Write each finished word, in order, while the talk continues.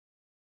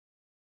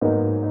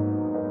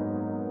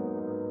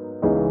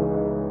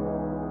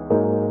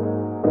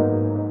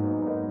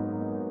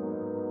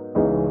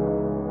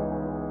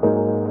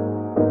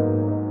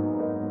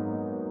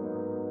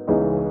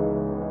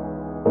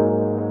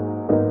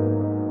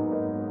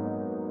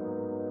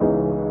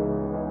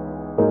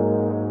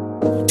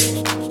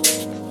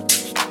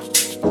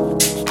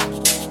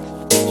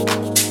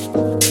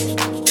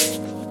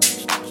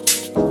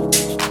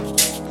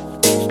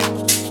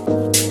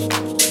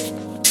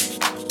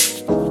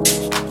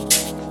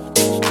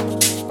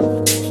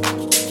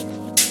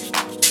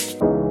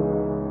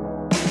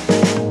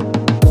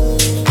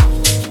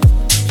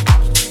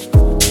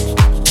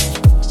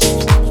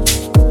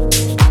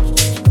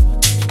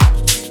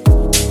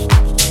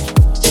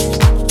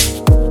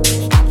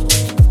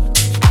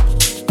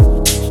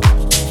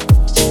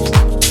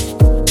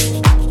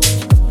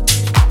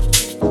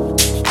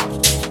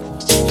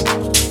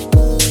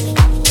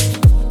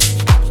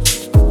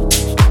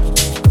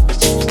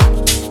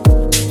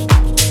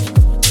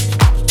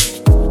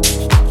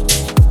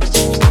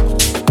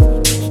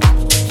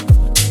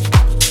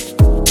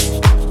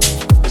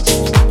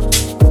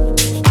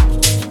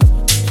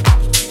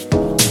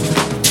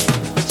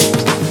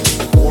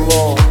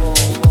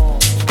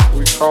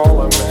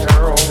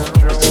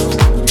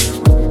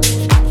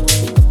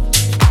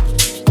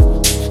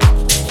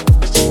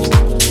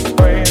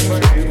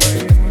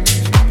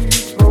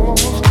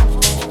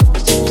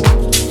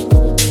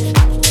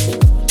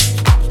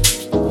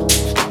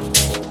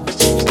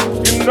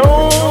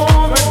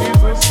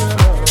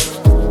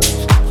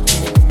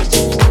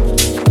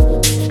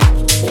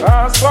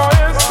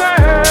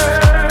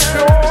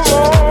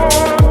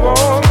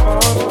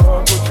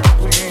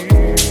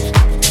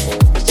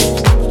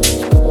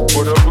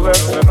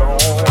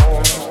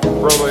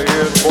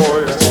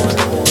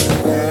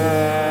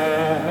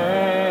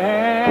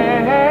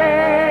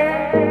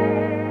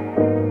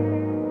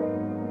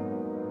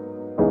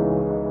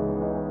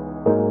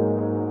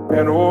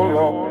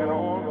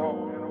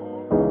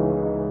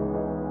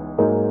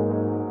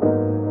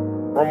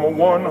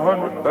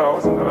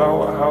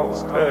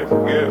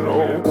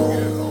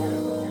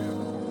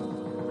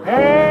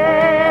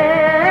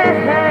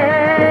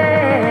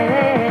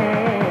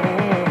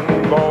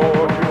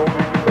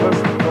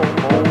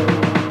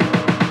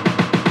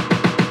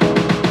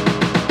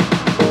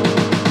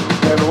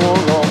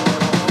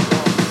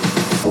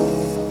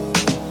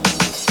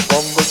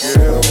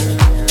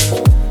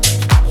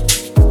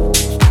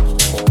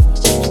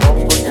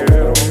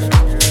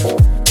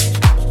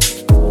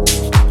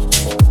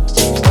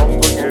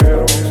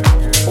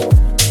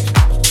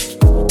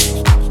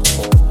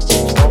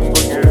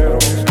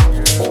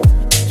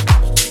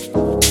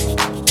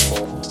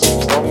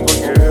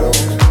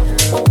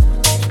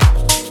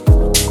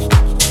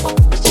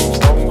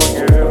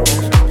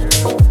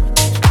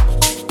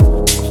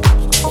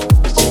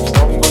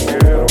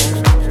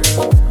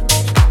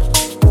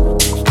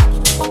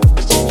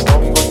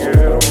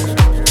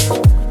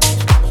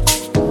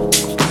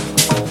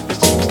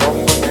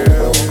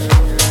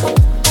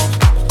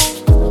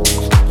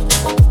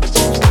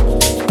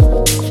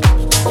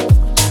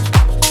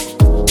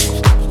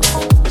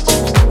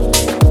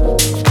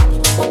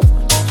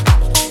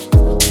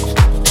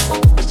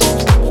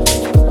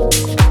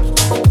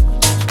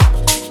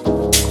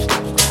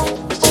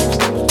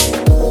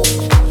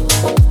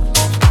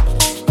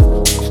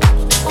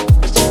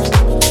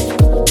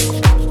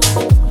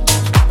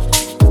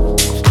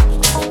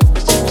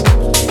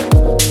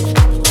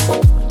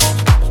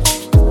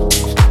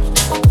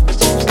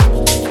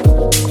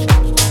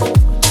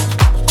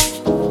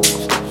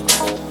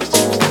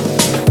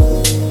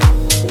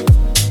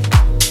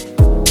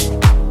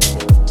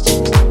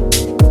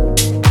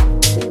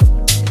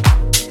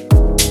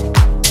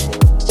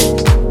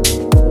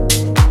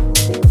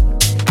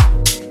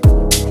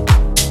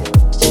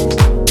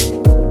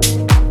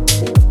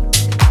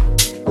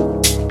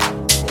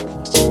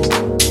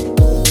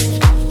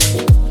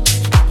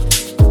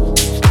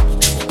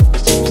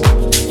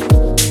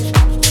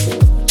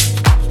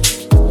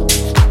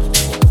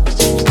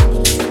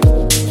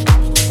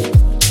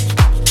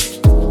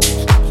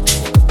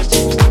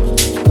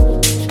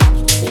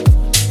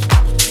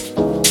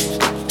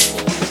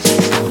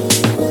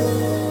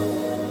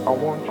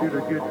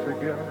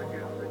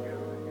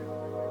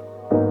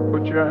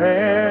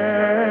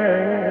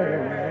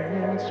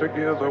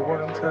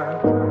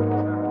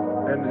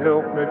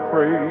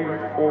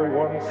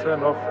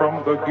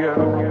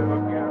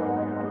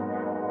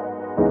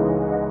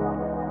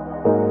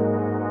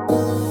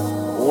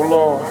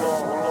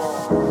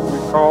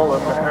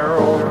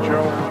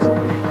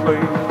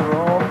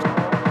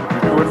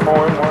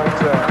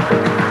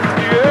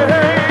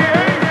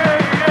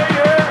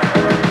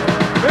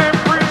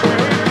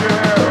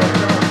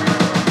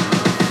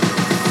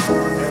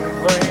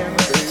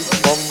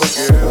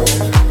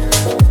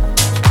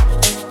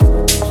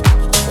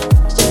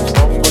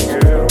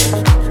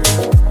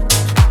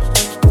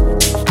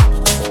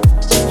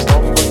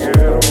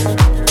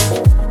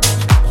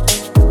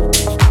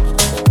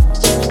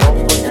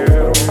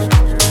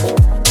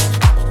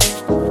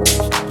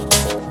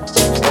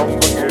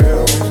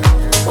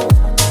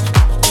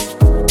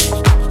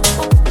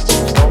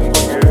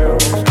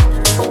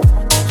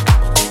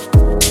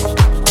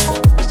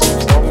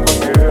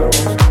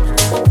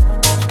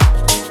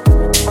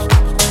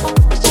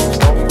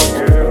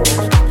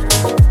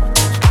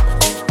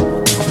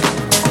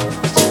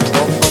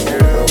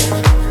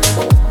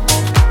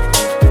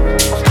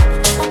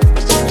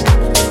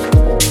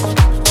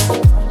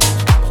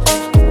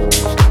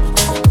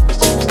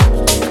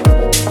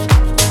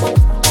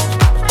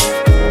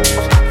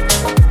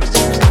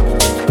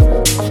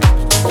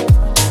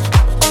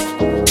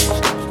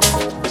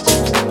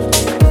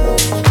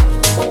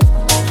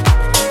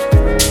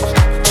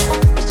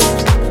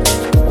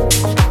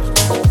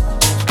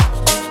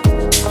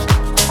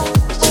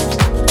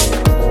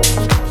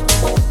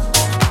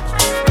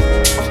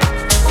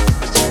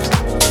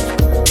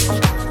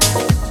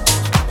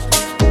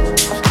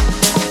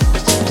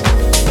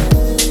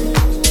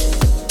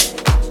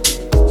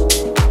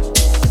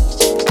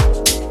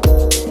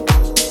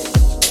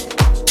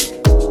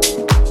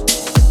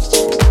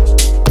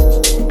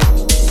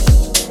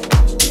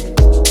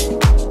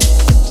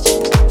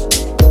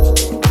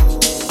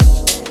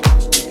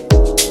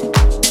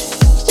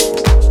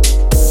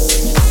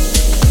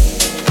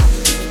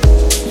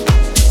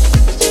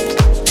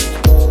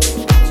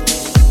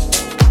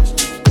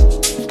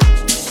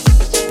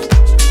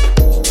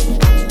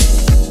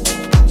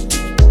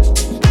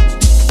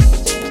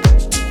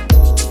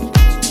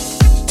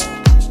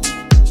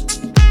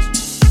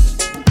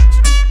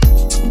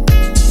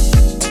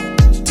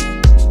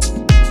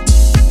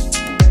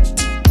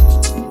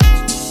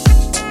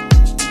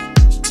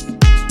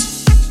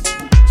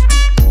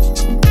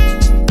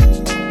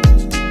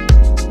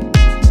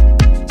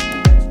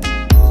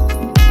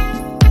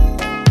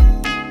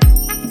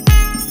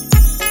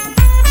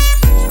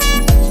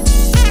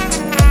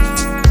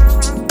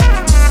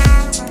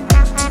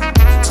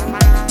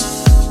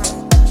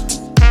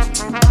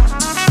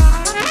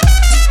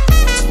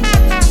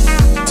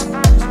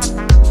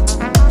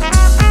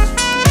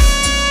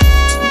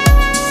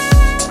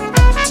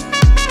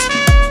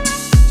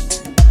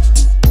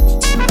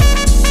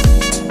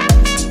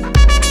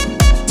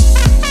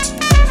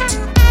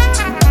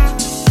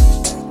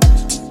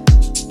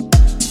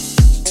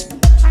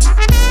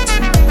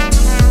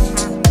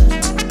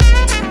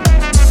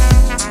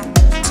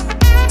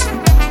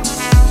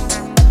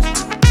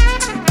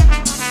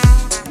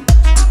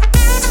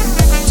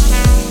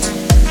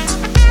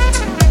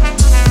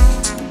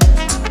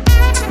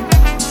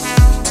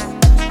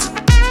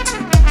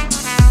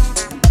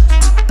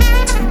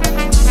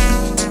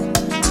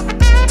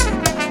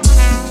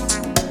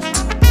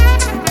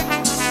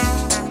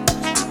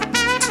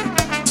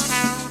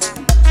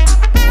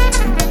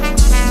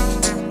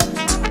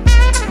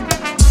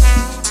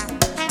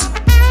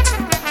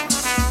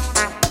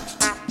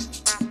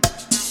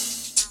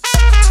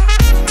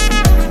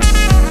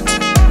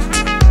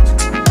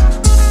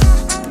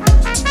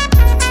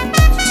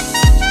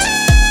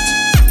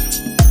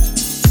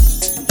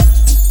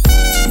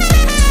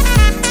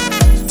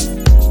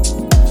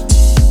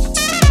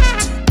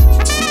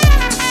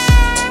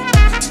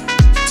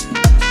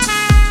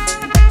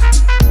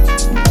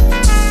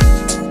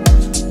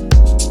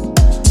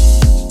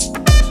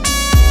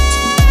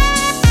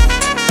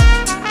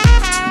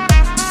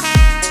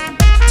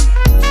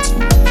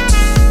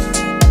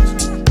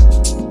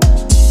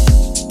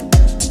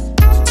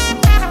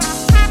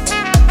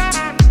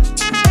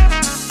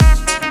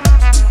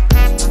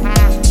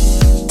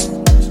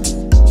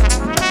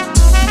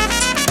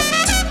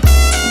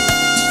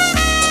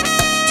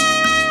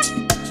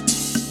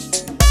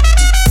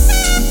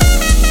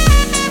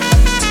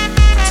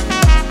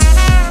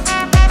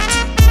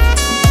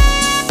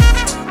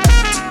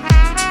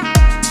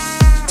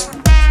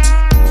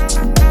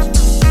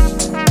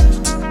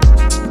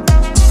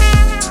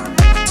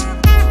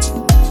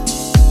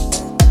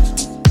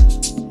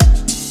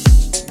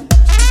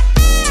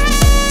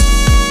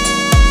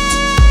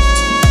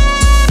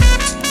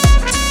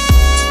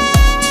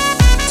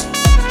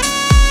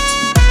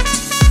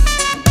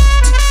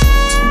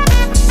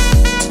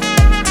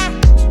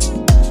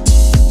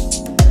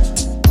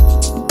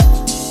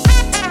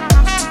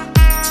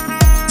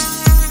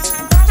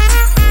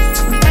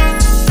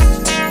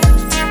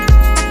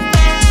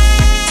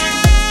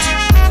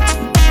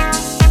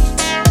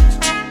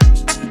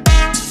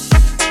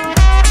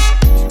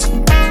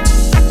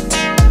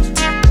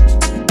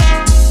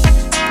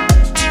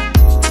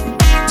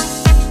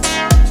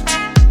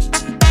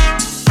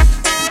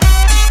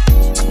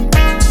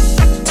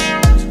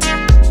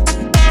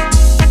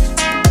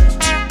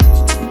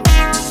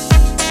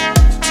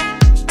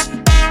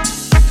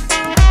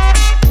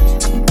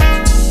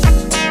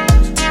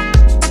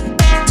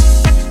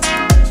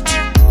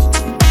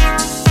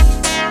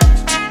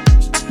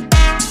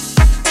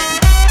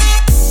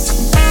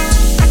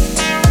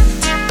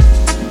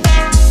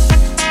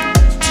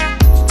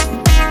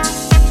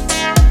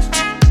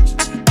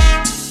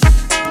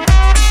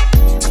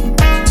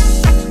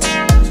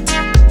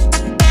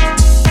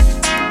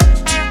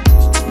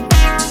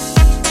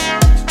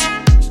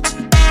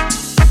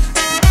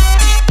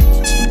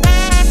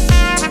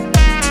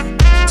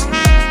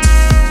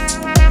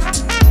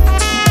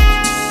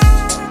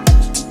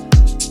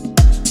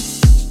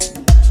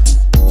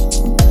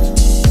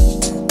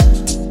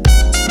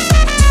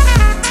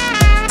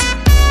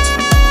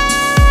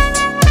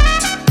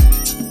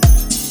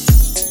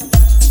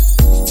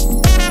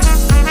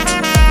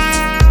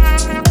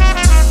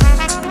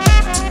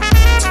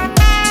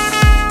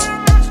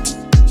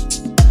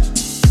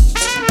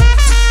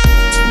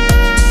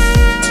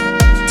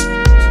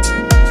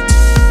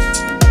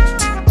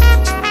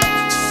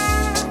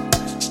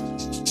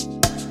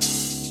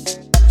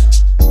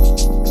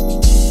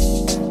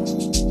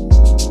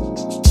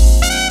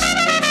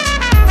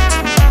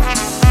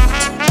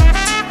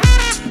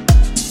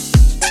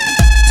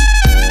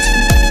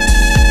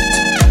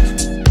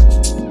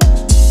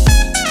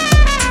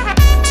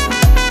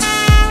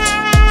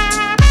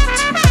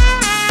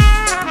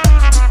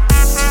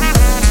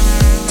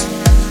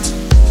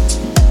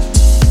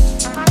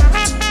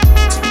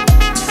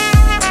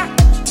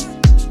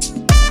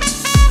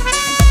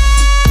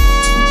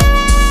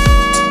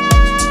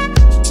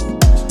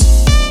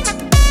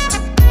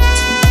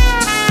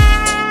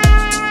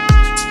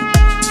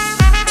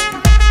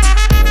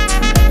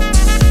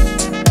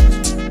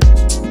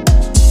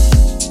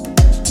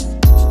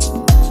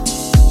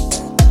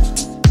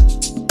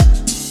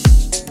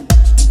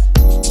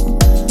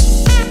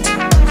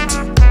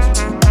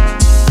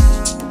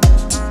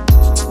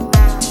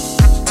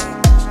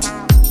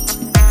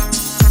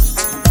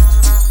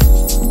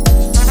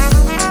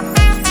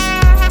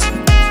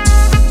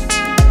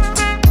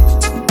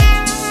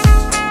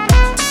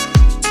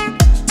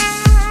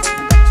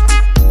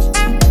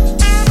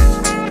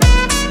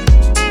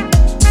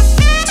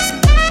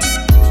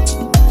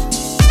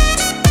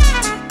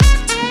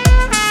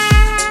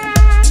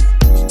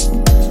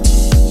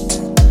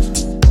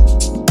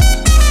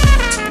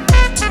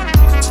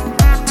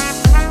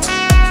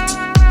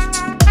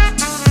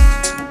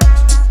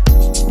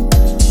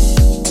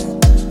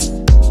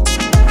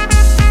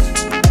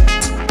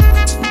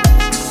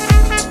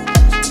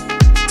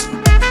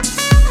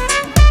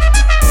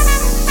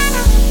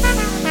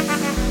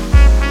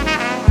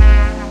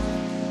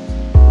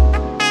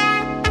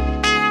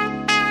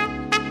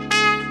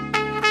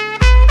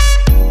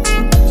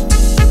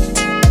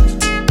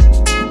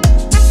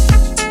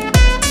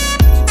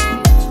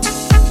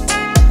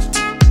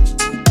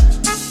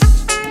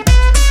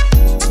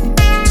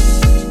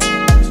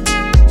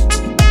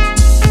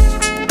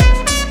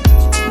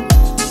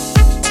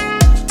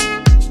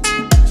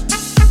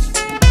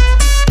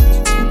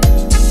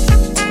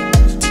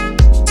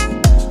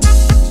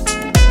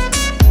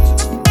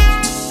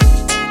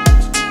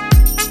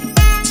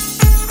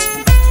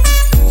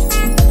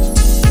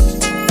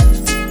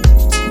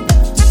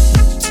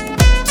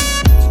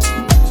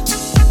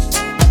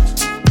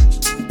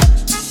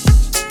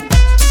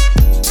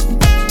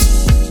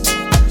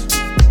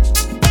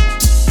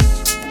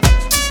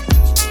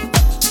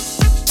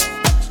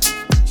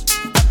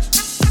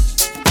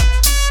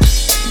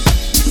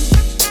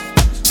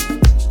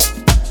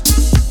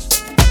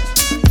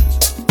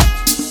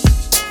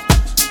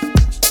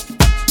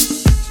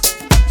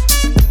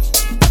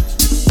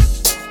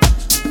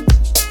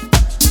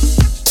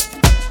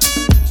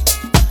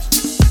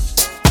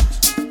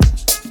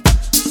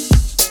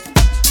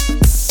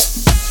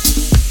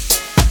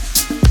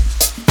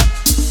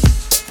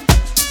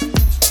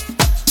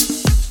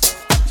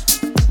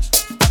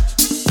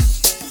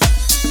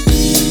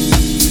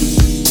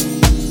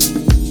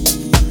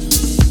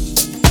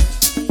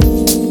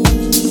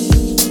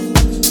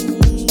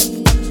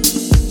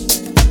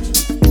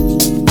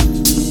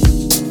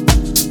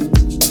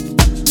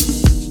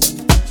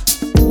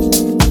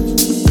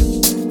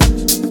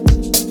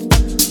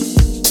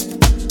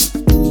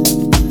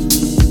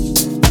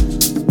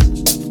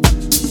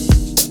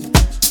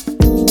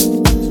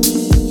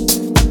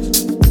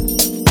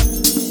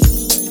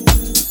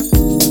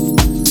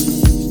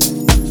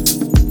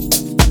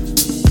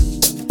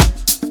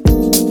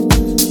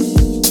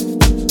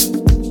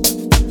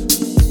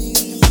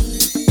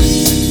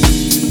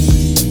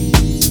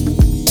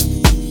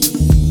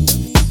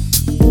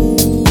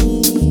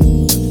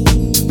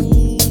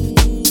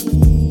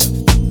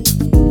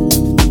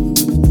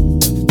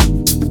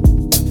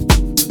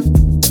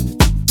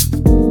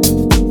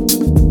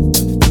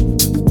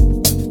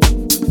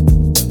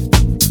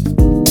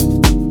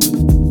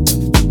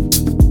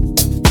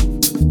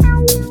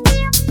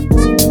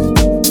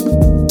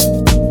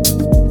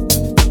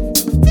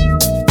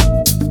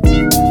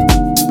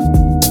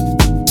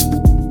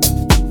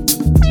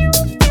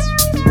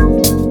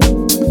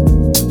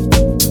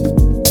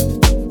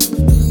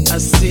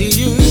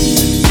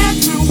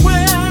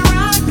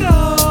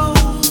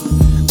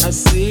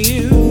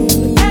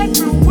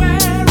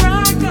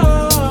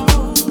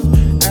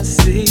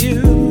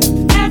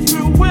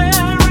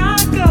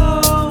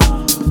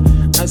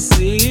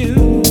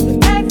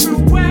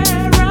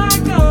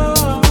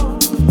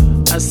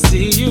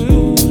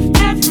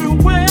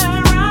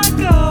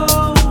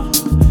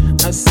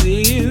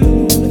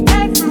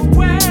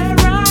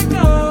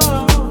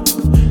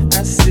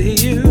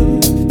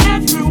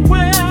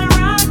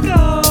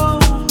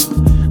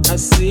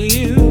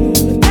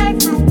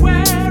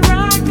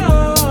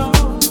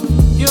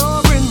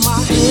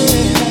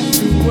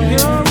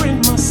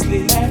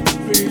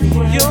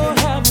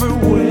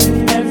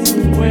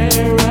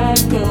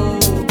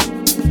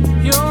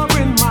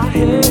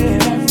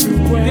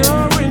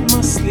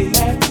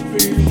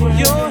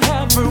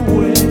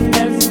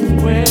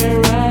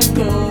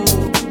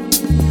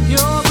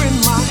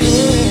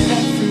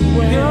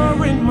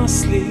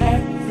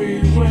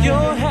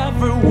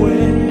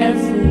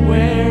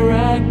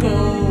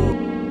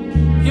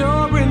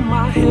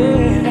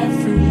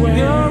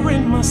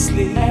my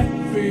sleep.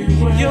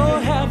 Everywhere. You're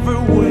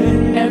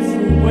everywhere.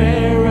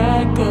 Everywhere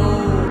I go.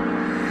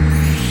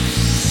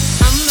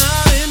 I'm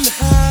not in the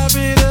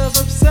habit of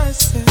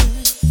obsessing.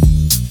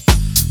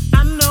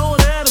 I know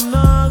that I'm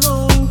not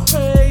going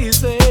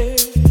crazy.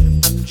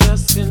 I'm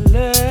just in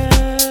love.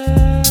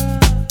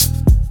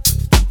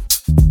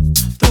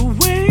 The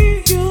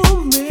way you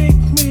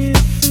make me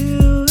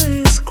feel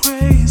is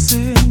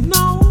crazy.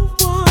 No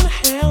one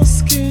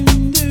else can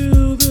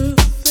do the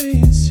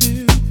things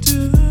you do.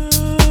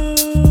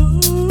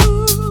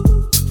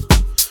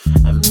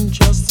 I'm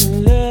just in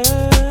love.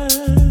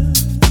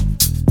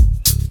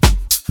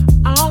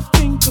 I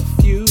think of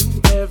you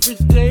every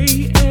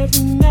day,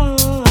 every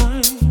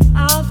night.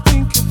 I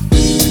think of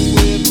you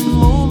every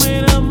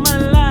moment of my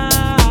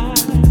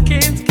life.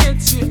 Can't get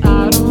you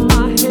out of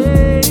my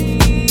head.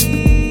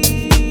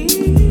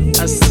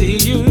 I see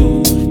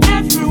you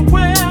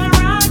everywhere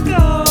I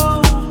go.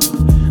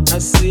 I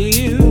see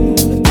you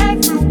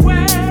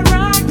everywhere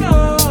I go.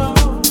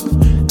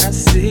 I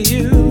see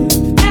you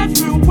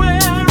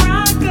everywhere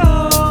I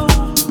go.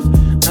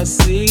 I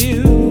see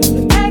you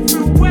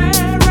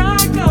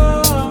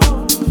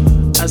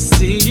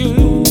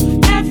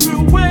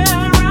everywhere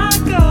I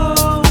go.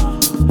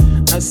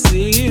 I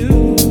see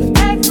you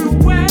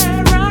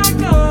everywhere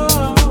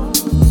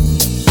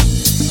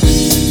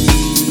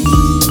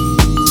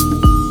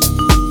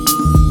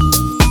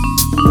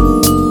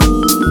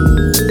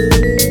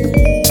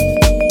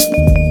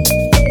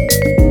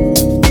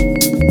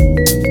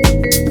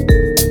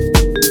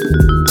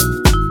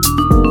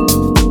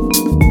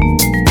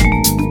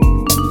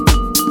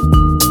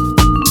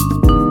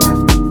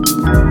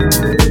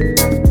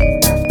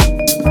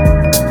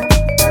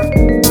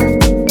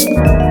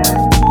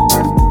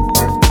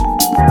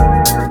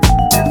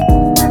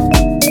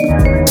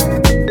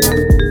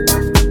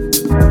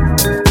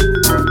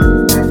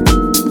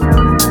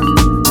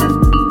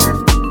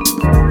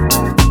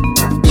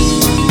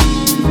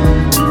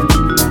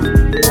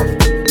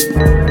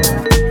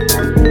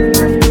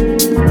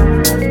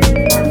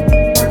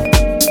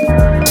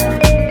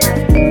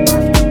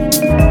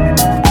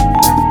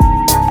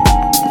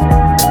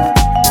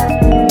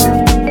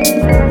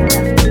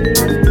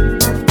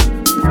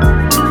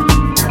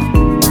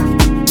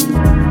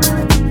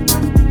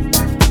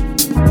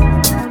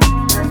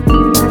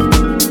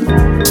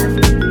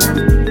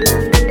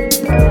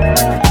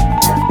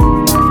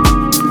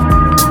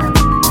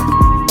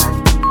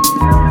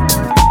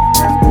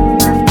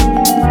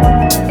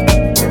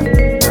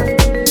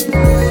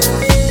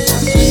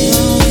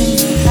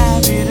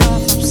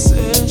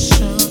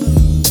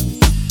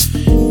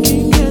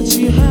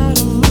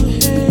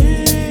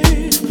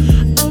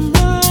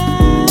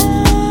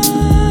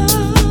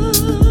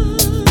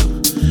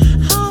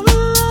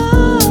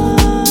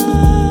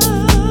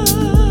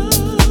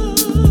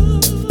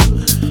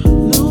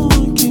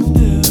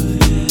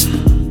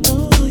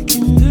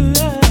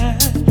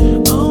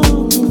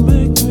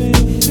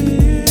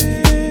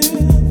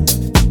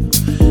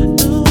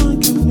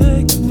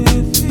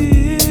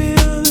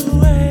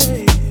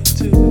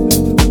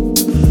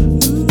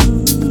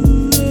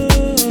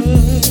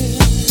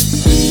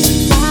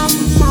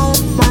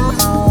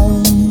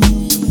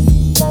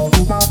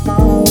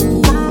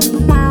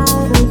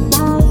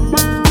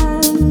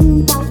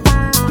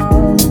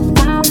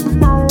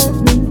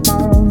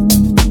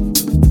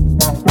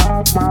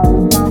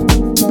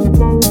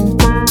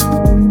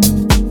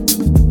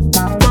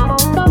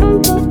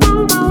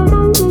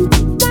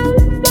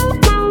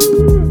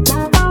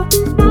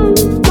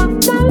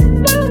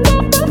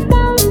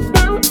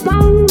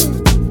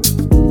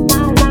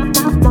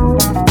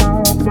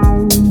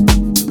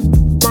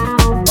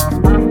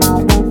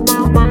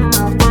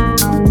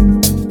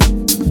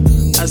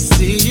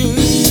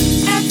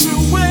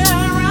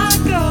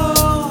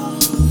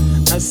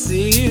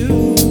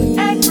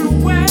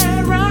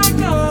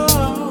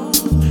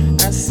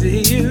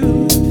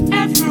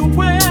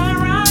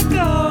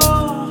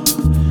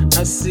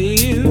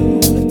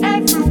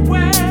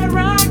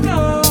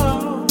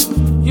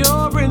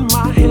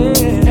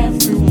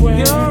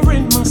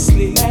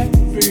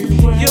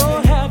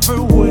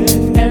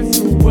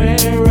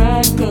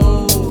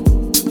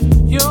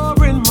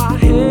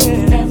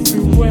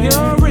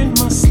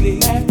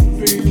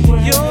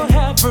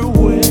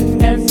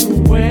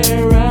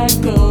I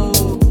go.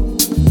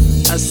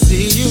 I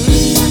see you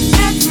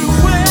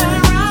everywhere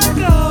I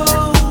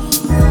go.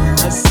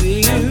 I see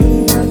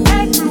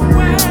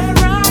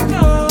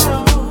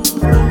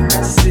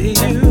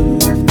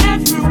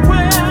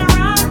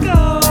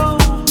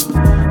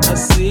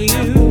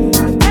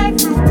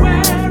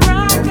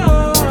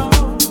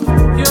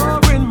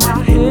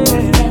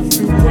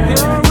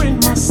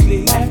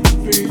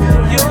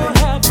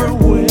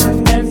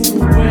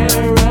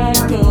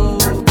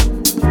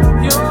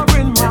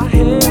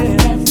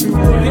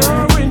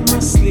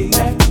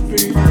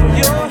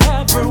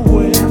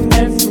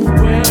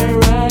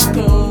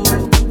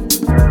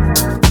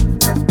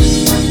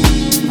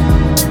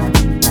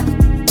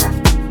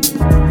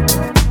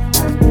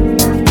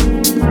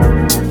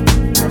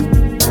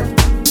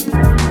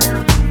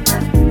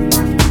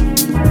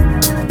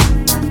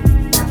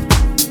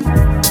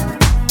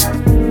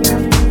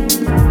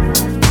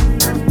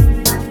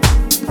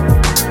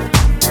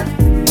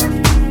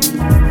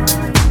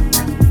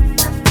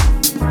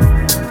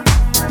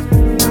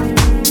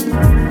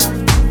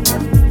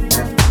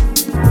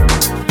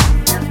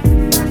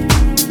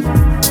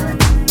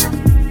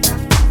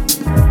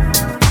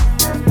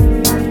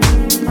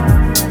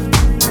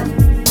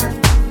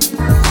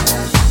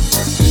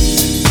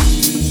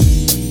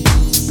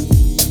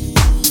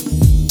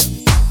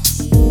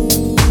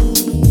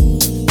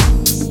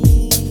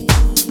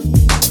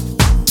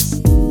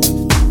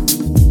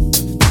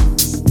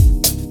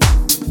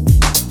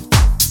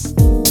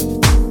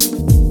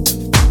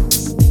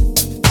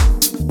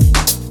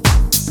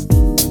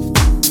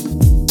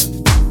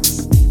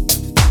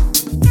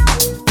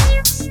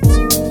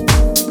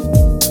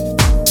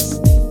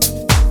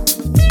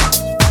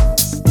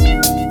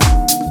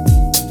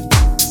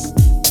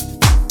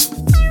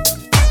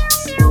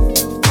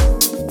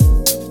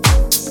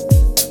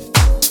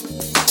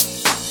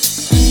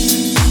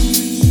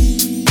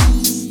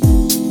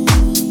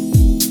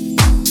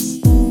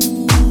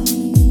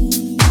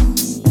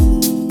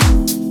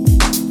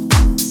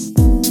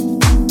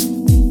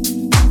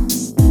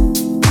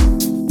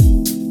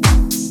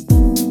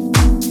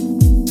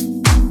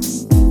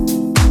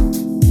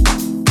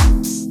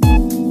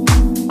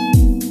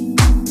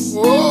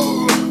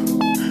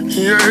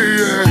Yeah,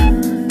 yeah.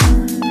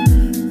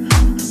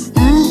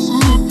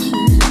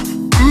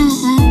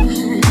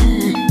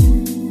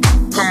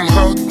 I'm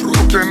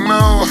heartbroken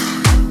now.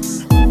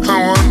 I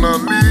wanna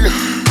leave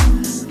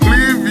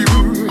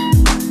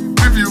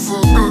you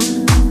for good.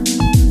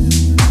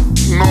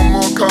 No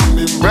more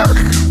coming back.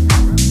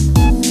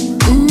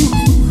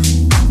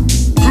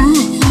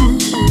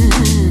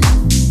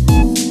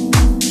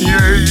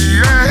 Yeah,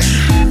 yeah.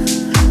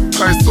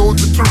 I saw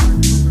the truth.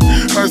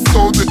 I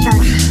saw the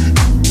truth.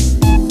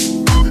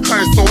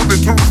 I saw the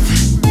truth.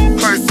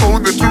 I saw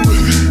the truth.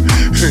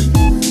 Hey.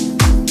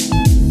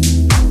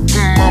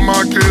 Mamma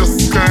che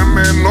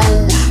me no.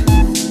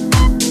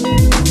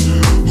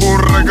 Un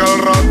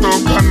regalato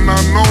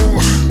canano.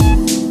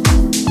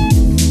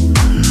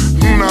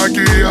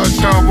 Nagi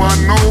achava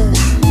no.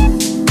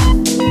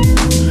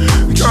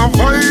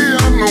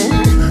 Cavaya no.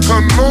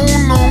 No.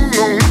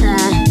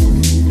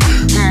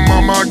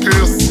 Mamma che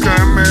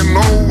me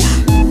no.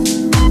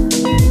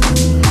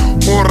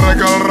 Un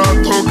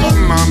regalato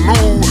canano.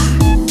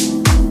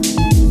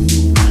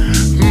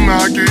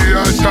 Nagi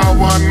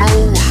achava no.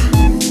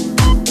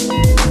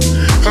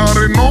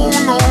 Harry, no.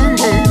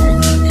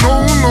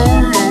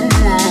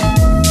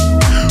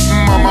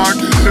 Mama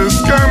que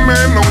me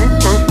no.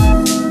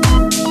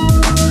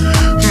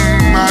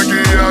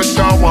 Nagi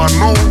achava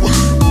no.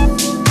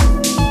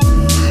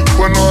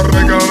 Bueno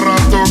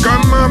regalato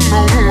gana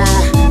no.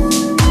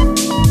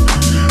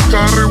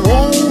 Harry,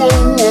 wow.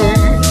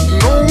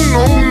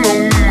 No.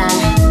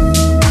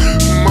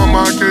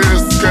 Mama que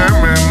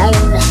me no.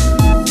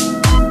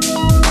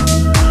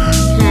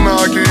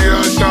 Nagi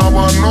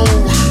achava no.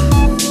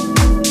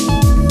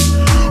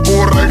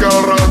 Un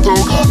regalato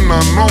gana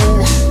no.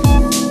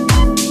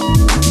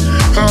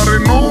 Harry,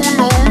 no.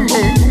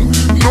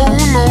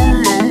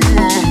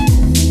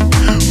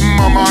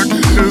 Mama que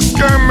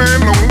me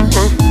no.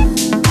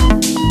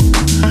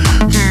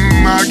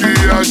 Nagi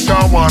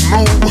achava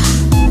no.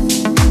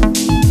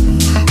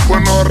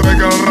 Bueno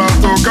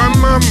regalato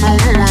gana no.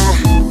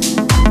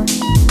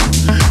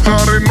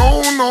 Harry, no.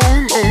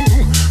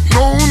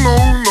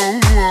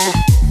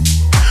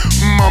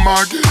 Mama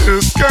que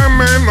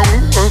me no.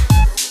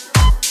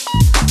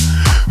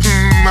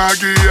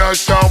 Nagi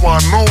achava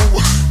no.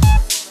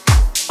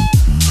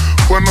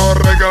 Bueno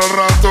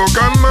regalato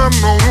gana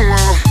no.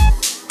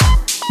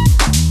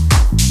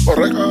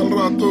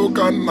 Regalato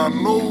gana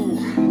no.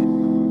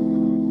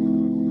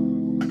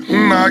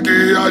 Nagi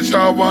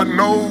achava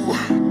no.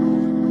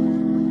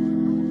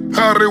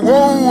 Harry,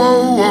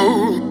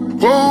 wow.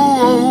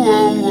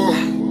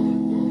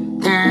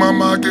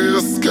 Mama que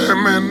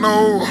me no.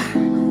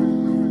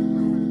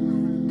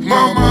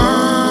 Mama.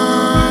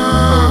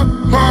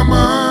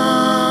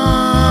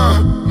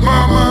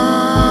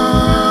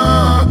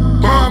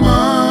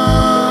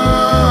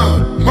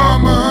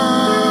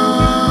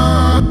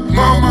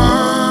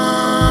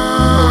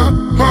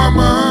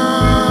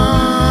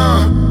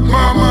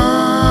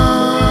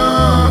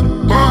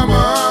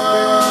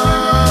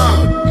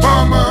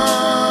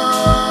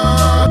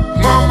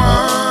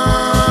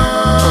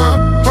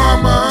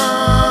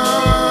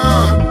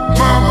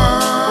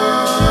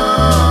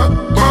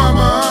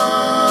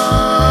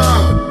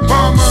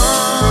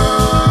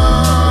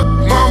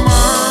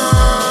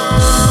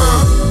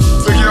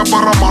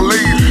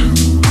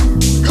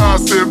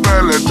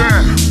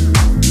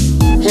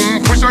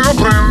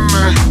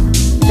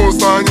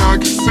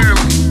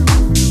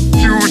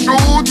 You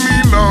showed me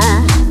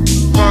love,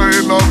 I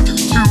loved you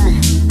too.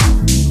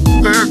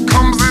 There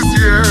comes this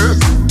year,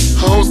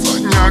 how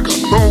Sanyaga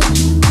no.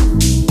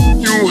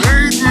 You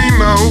hate me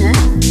now,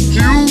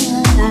 you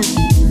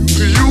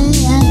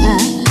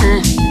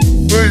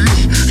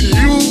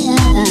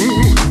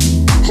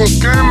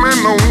scare me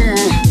no,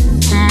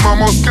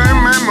 mama scare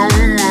me no.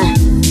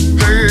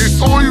 Hey,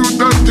 saw you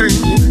that day,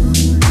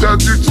 that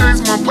you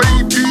chased my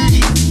baby.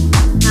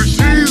 You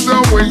chased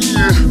away,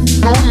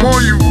 no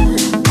more you,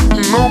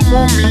 no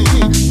more me,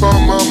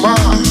 mama.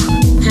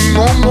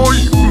 No more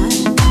you,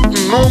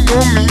 no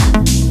more me.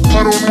 I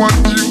don't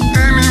want you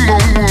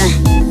anymore.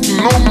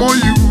 No more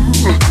you,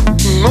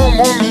 no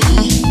more me,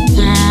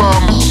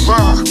 mama.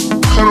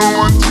 I don't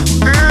want you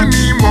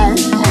anymore.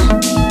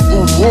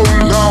 Oh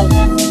now,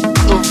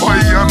 the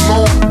fire no.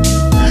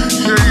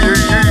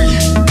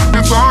 Yeah.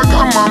 It's all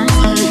come on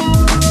me.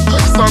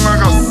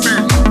 Aksanagasi.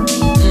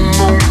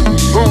 No.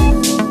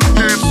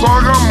 It's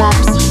all come on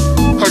me.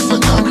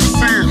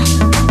 Aksanagasi.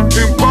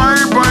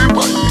 Bye.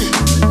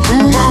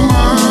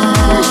 Mama.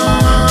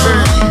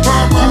 Hey,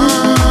 mama.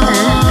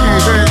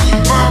 Hey,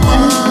 mama.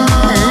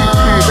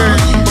 Hey,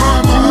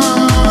 mama.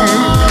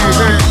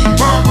 Hey,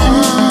 mama.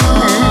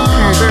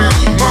 Hey,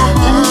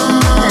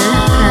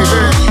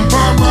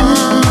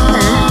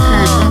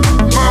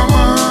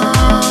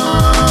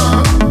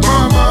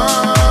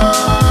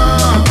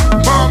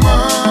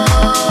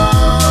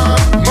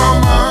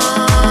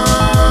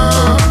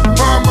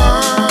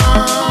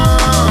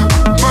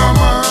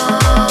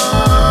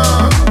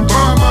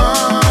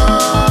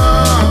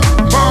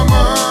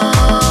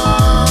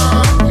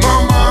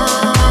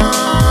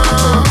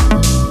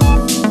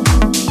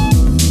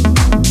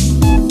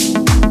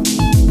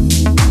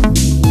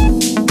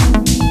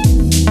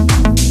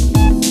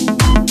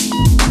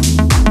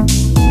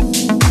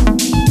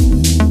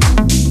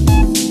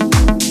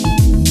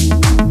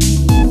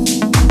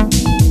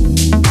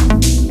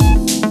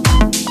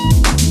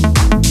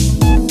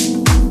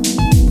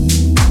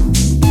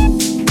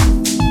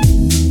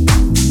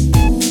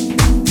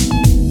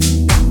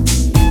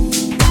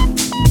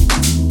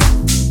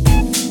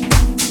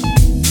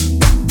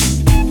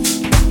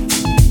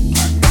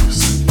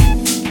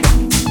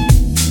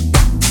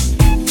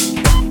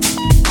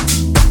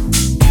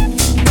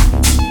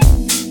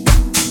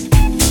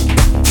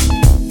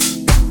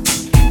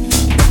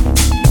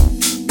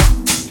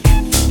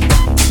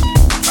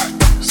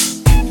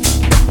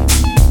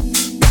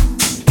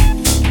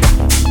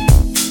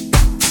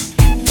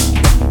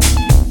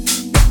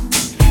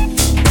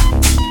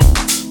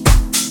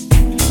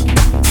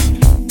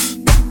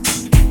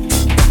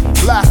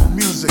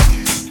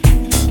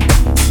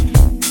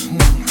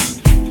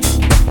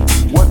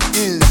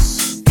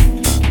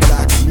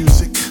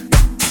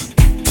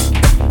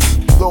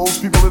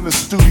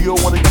 you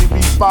want to give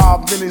me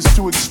 5 minutes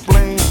to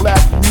explain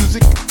black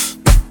music?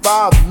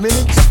 5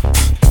 minutes?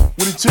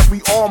 When it took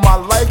me all my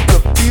life to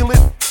feel it?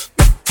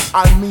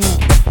 I mean,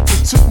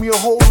 it took me a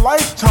whole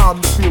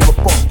lifetime to feel the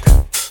funk.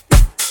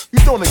 You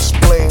don't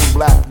explain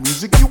black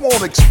music. You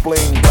won't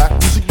explain black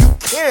music. You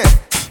can't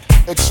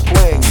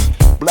explain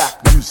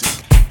black music.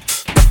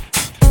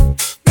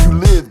 You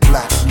live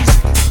black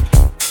music.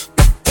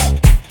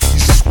 You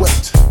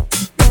sweat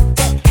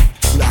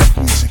black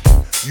music.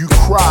 You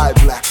cry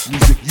black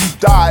music. You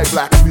die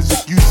black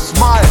music. You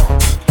smile.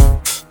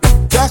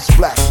 That's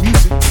black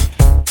music.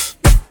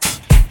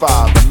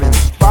 5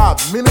 minutes.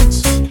 5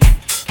 minutes?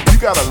 You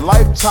got a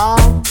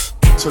lifetime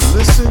to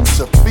listen,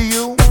 to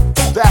feel.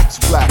 That's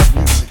black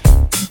music.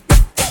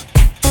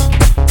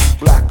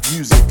 Black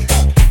music.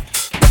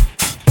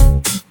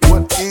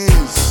 What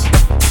is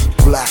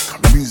black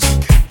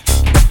music?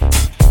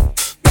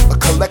 A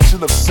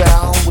collection of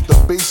sound with a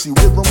bassy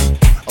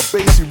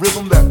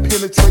rhythm that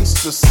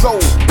penetrates the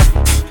soul.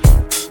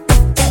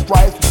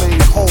 Strife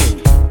made whole,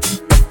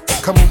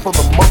 coming from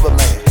the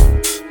motherland,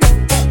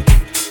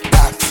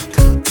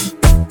 Africa.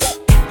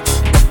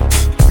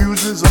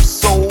 Fusions of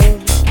soul,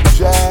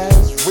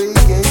 jazz,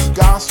 reggae,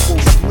 gospel,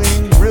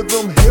 swing,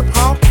 rhythm,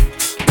 hip-hop,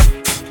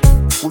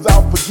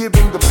 without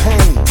forgiving the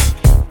pain,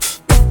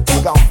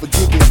 without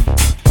forgiving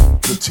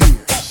the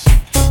tears.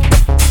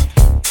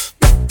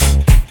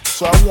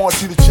 So I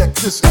want you to check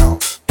this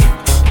out.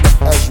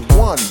 As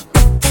one,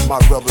 my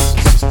brothers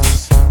and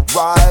sisters,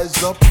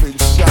 rise up and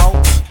shout,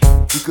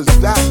 because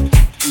that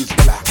is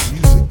black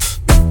music.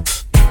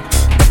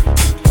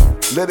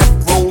 Let it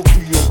roll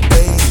through your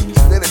veins,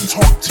 let it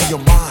talk to your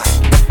mind,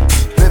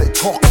 let it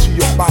talk to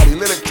your body,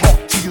 let it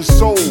talk to your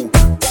soul.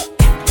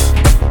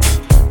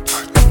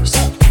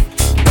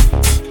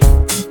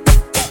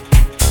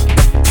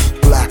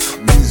 Black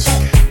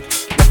music.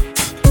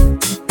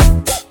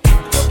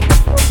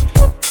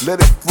 Let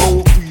it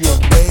flow through your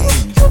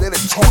veins, let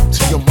it talk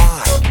to your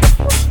mind,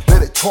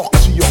 let it talk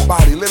to your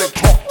body, let it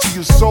talk to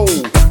your soul.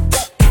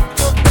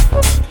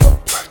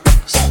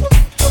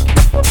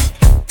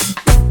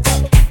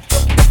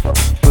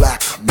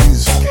 Black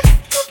music.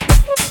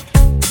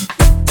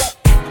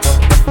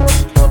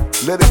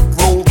 Let it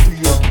flow through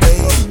your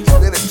veins,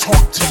 let it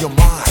talk to your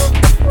mind,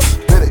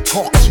 let it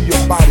talk to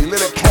your body,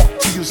 let it talk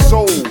to your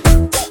soul.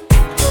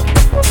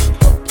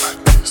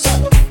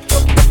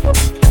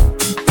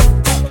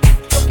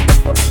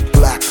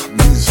 Black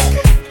music.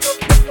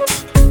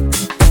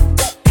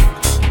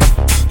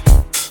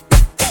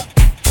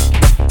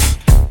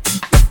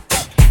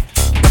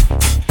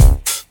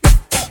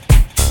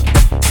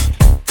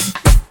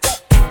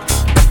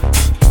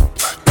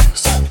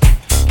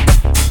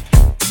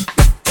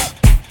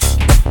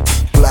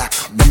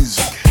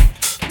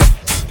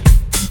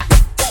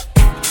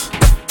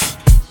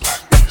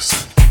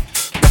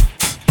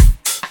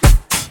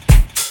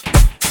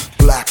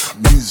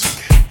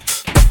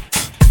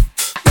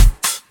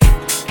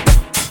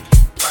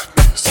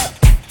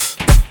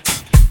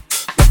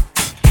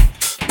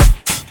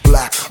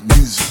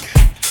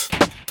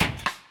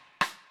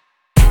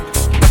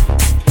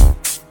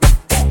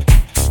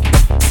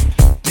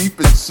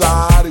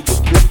 Inside, it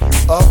will lift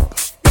you up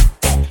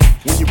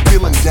when you're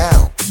feeling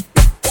down.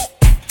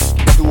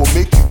 It will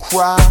make you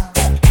cry,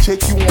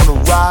 take you on a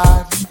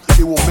ride.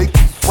 It will make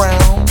you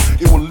frown.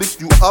 It will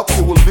lift you up,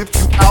 it will lift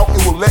you out,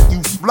 it will let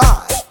you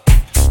fly.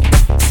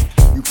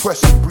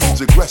 Repression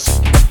breeds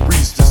aggression,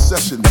 breeds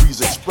dissension,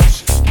 breeds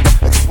expression.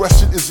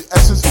 Expression is the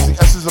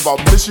essence of our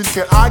mission.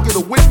 Can I get a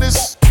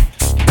witness?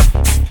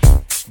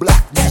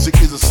 Black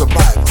music is a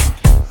survivor,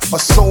 a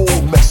soul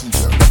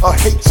messenger, a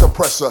hate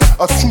suppressor,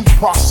 a truth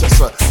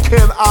processor.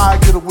 Can I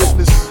get a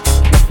witness?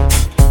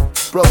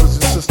 Brothers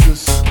and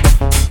sisters,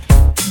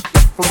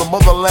 from the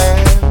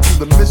motherland to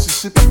the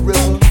Mississippi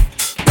River,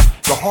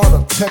 the heart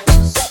of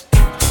Texas,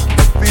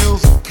 the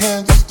fields of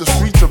Kansas, the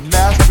streets of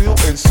Nashville,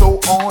 and so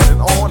on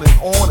and on and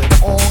on and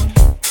on.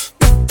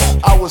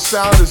 Our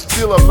sound is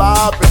still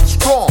alive and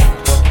strong,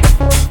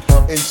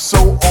 and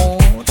so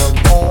on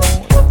and on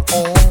and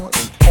on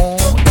and on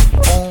and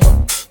on.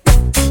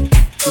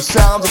 The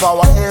sounds of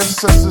our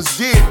ancestors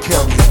did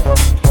carry on,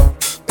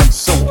 and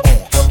so on.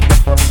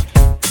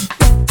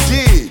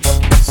 Did,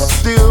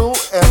 still,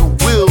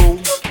 and will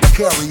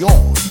carry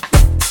on,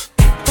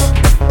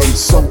 and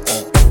so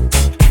on.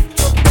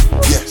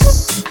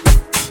 Yes.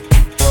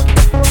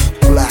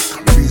 Black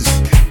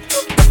music.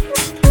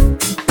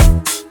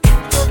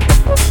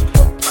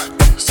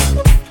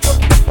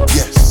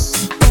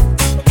 Yes.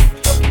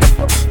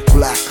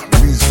 Black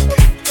music.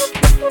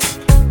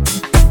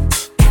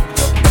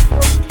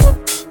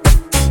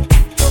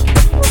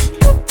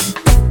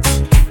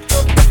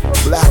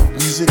 Black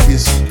music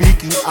is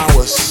speaking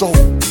our soul,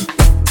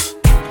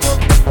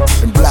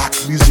 and black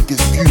music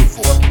is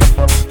beautiful.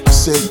 I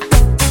said,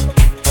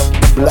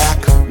 black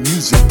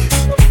music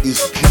is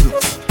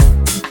beautiful,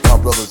 my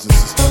brothers and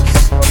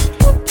sisters.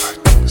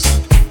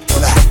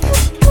 Black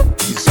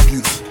is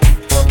beautiful.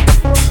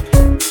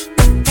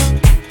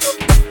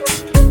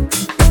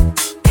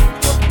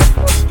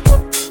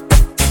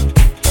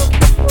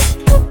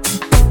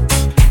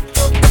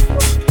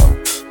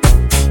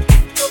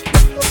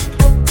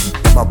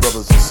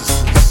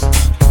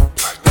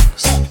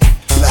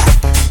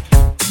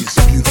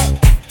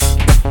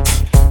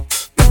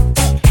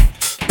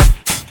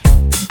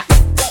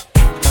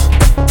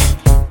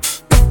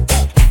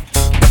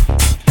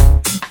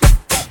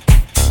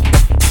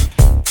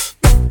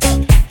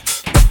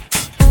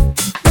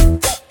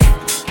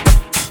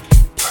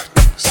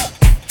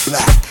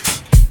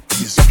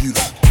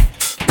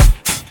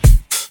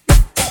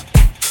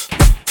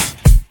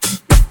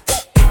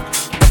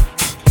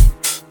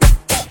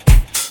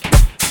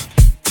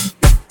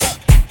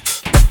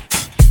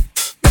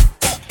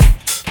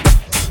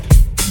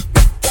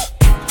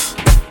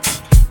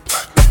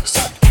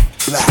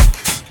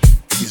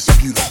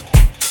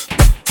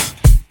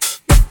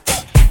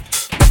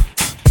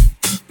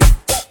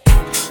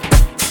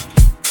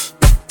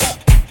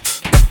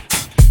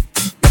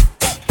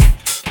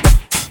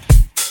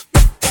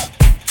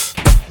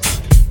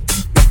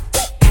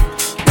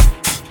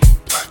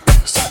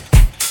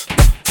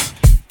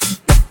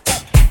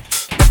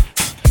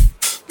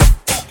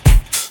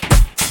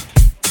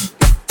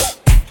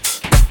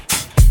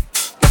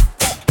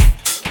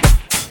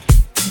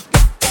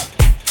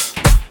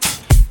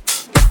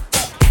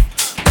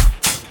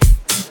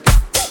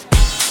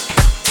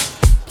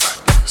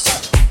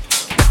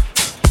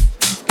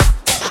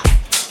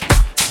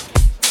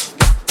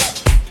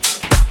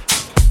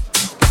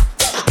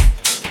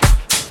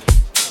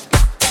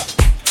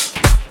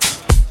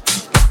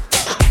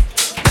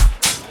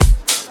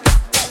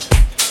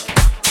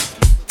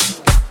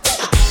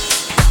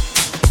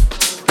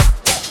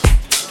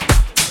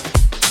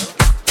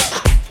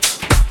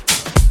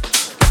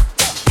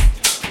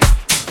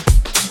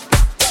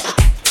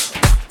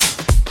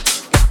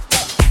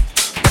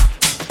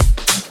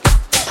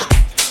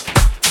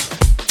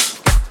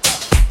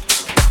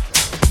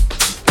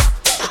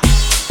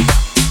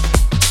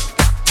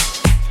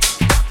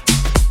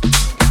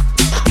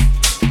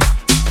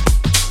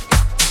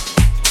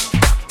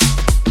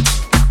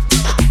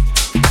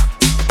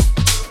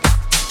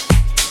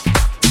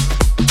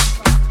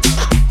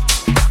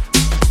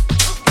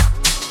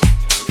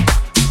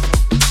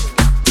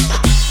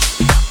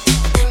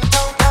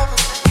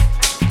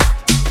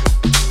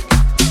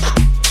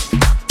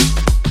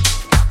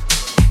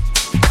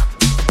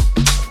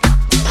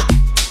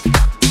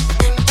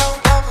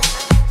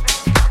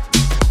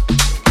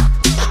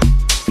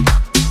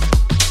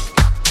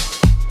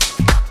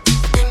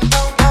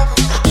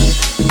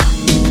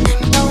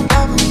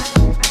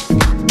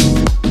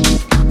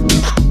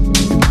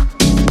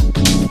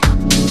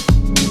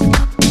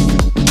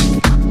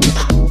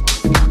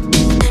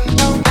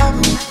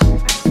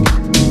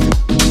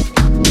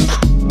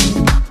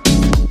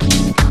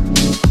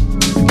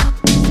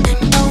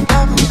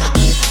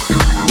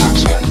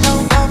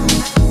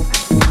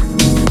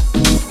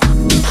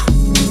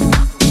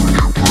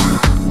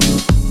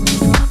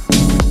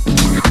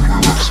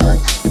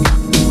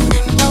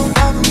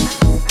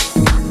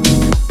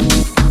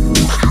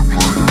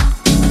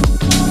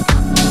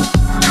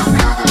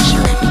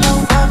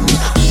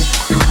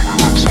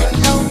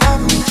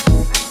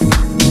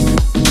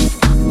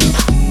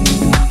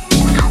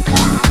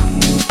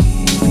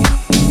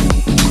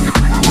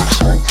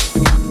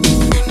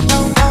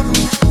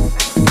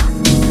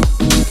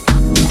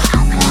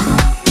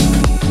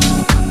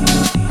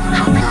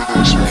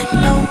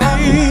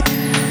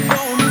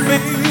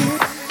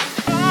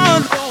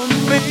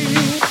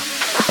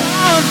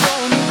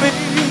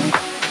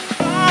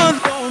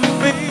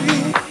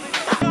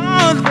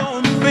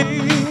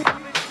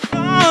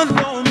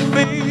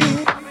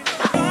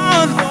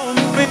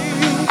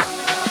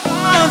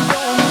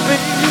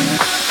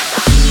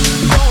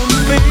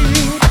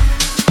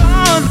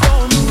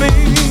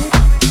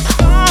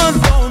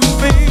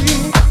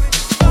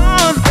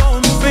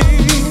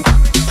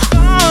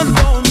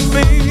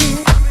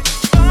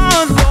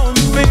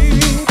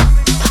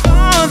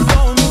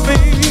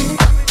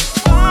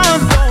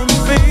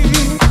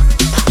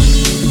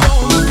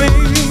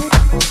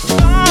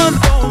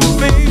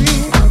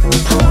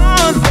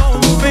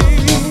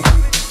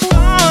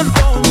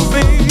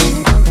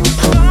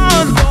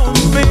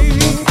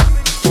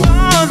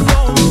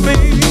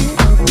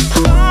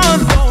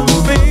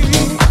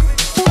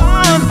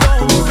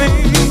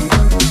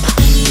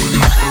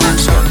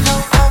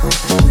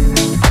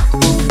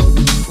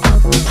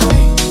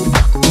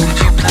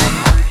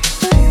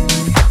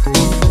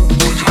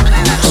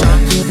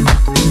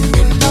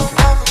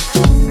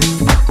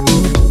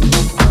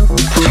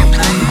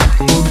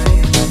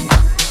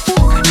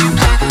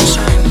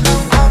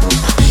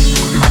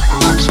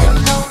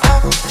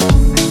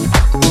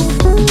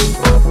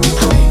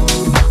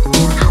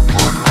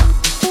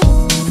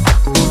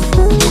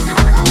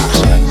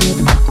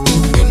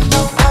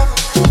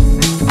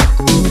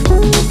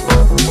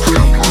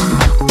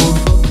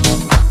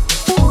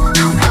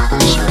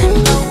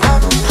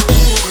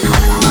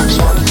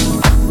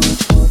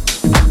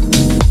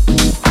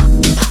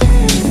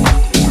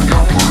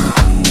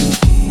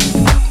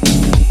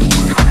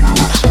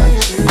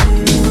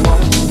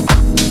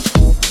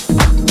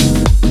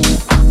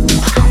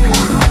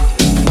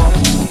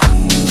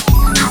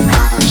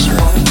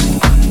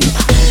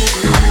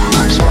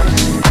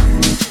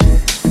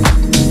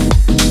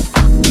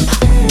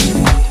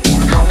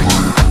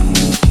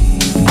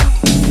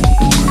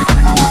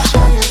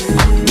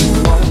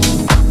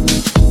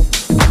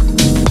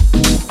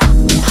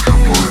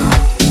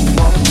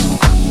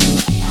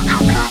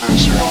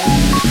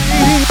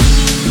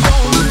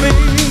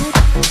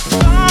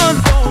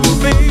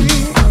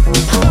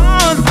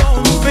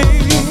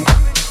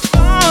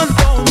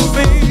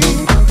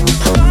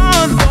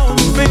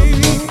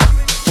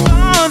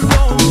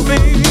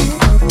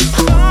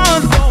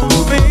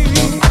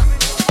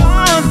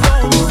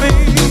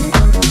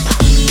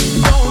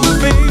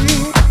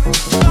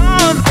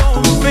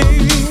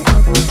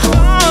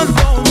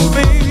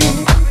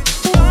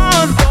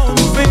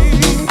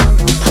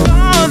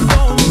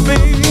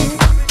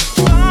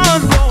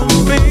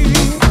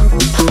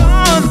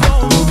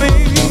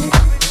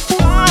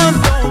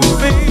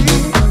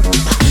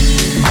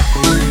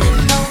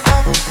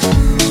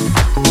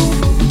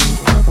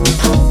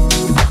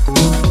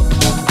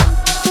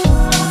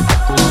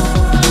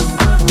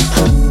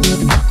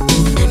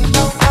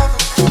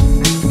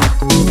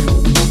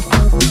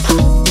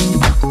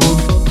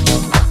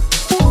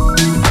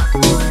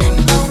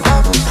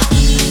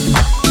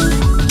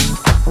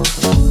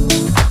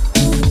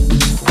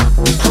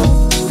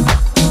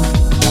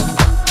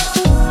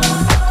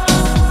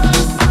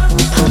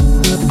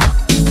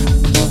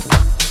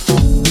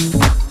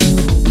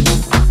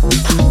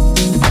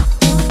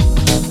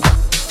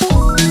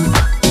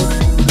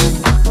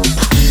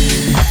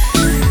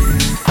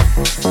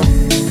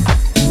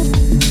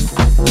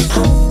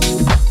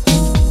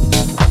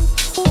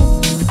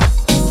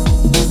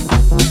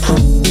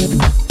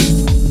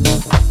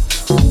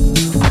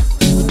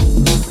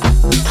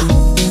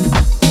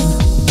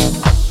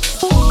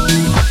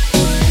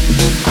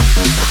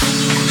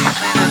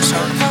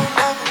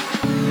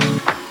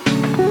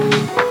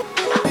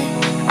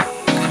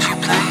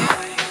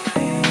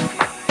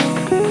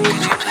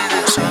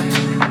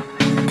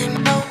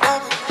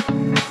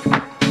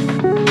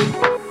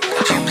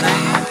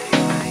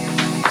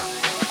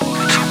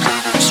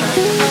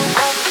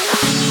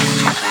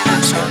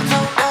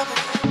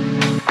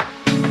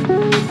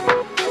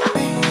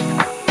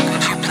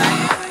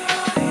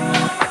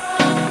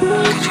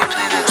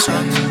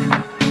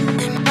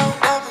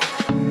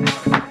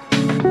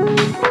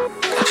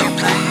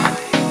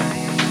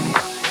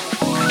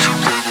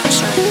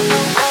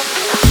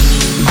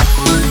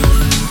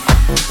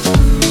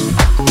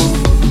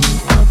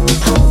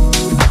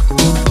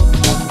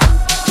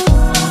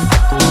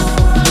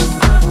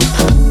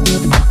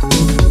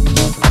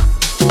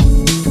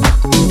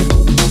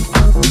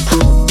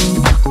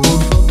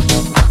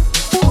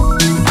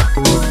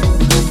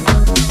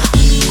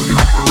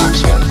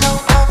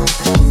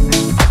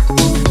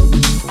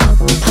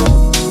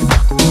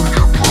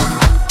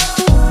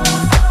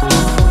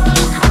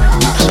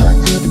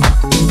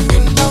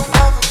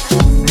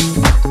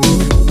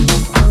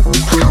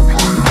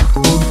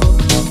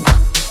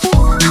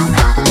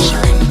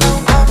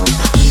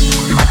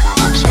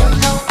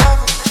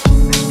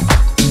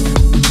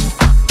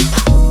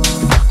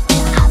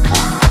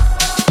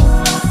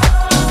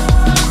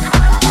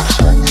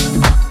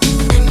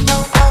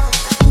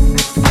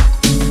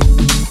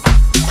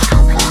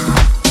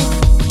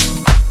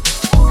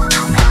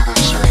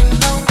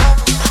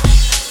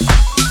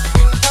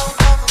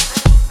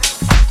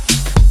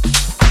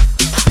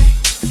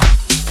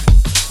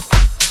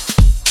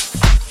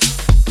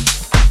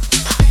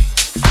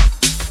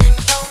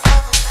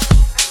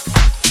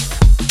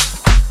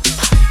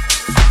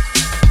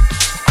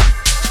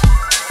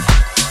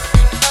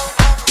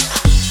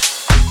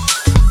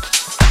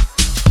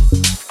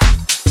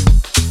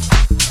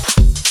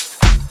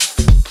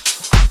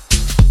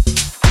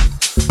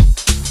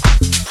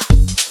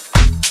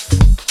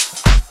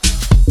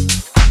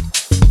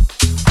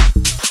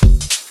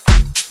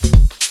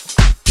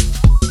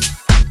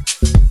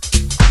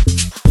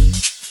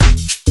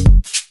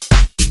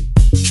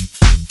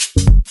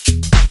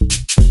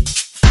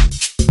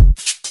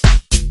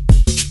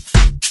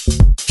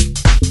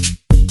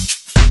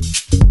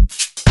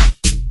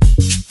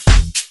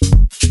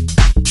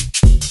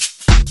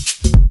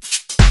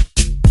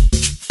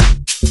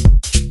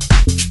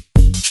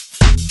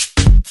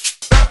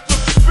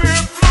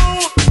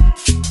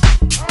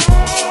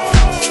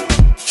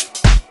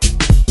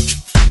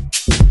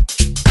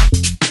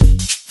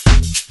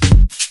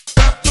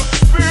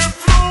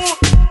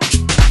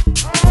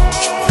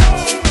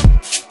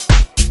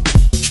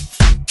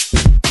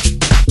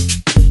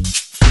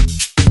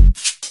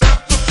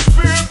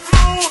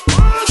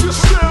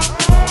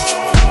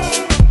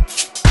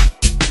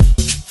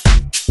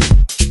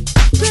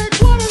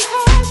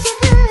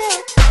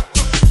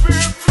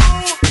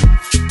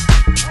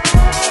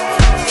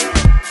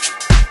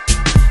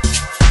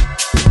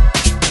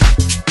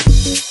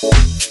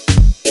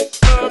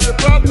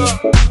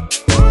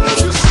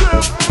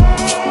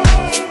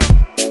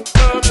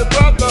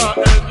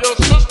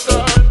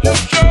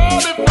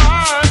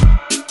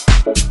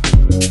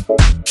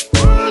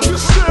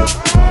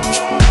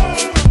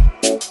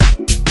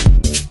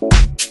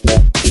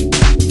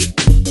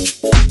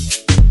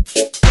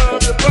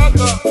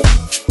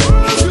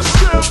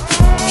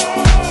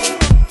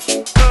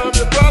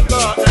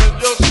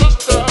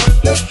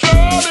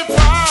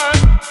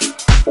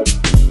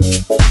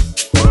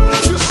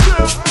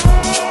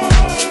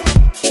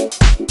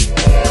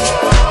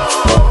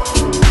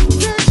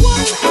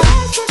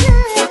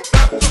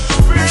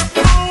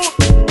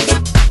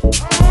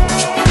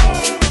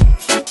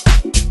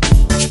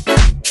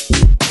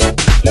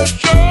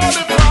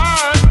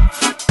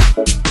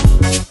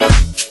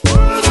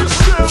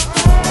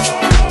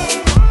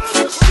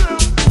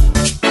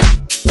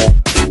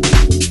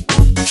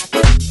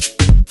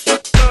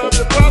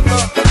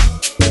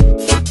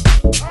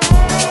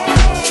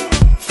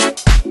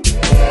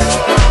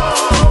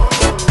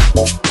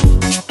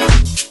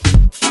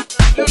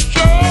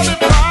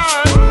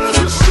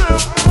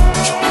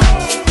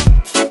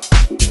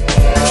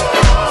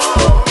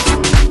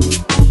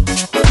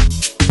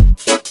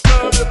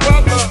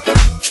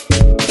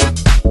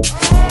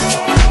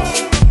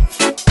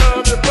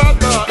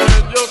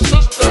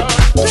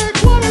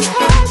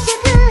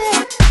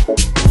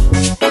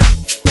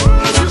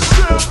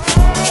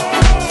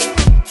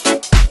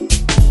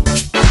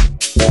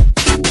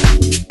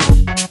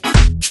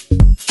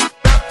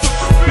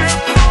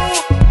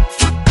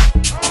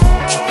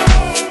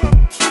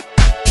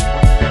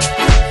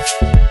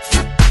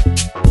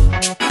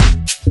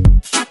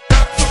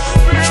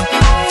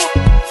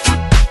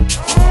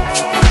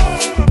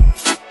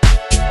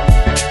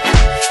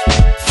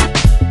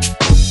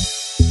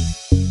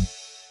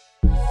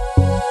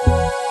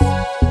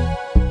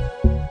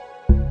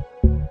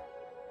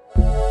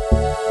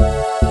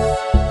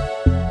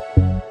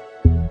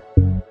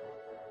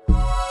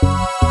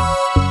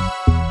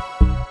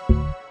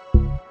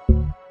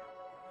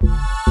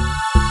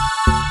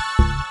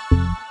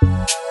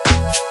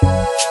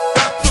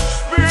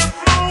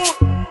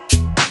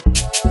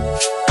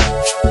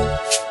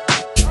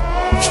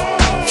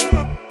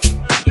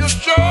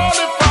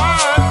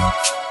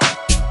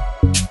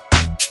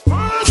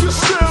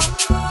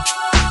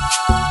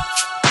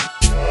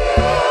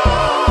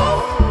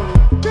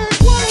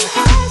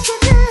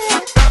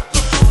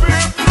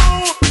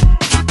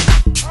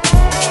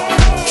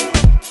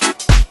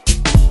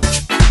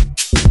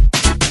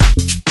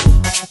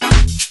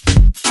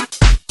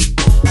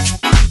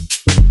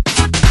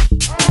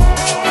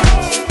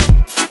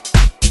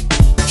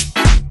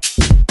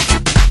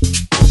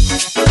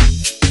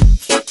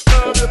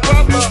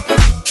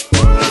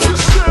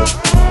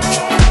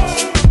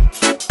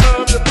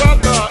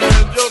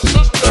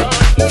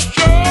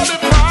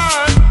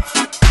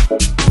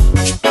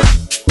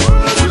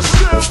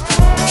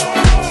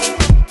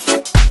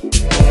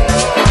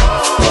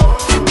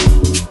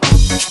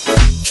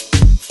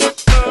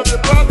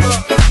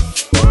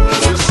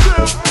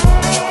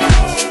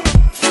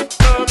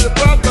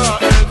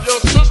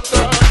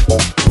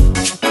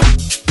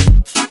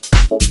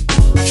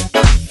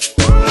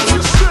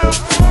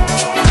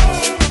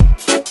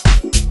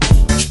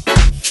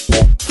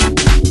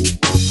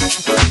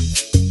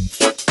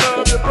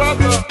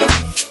 love.